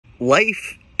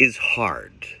Life is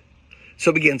hard.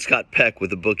 So began Scott Peck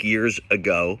with a book years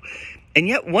ago. And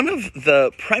yet one of the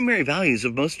primary values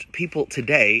of most people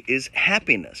today is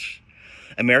happiness.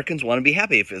 Americans want to be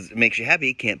happy. If it makes you happy,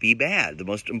 it can't be bad. The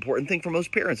most important thing for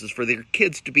most parents is for their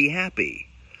kids to be happy.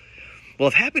 Well,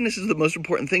 if happiness is the most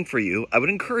important thing for you, I would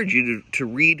encourage you to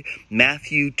read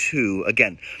Matthew 2.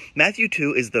 Again, Matthew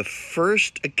 2 is the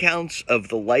first accounts of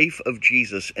the life of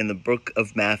Jesus in the book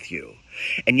of Matthew.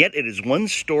 And yet it is one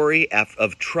story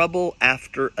of trouble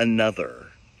after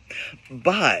another.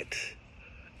 But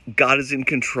God is in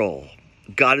control.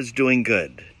 God is doing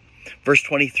good. Verse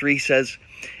 23 says,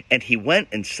 "And he went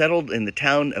and settled in the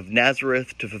town of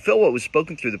Nazareth to fulfill what was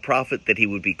spoken through the prophet, that he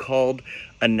would be called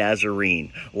a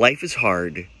Nazarene." Life is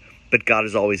hard, but God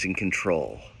is always in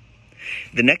control.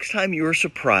 The next time you are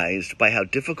surprised by how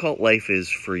difficult life is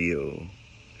for you,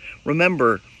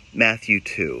 remember Matthew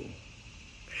 2.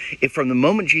 If from the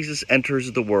moment Jesus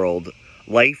enters the world,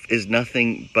 life is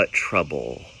nothing but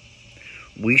trouble,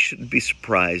 we shouldn't be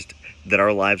surprised that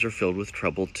our lives are filled with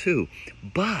trouble too.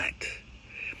 But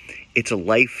it's a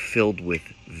life filled with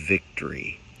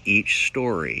victory. Each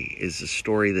story is a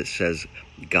story that says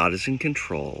God is in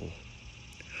control.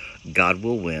 God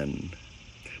will win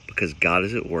because God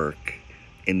is at work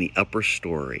in the upper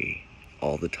story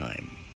all the time.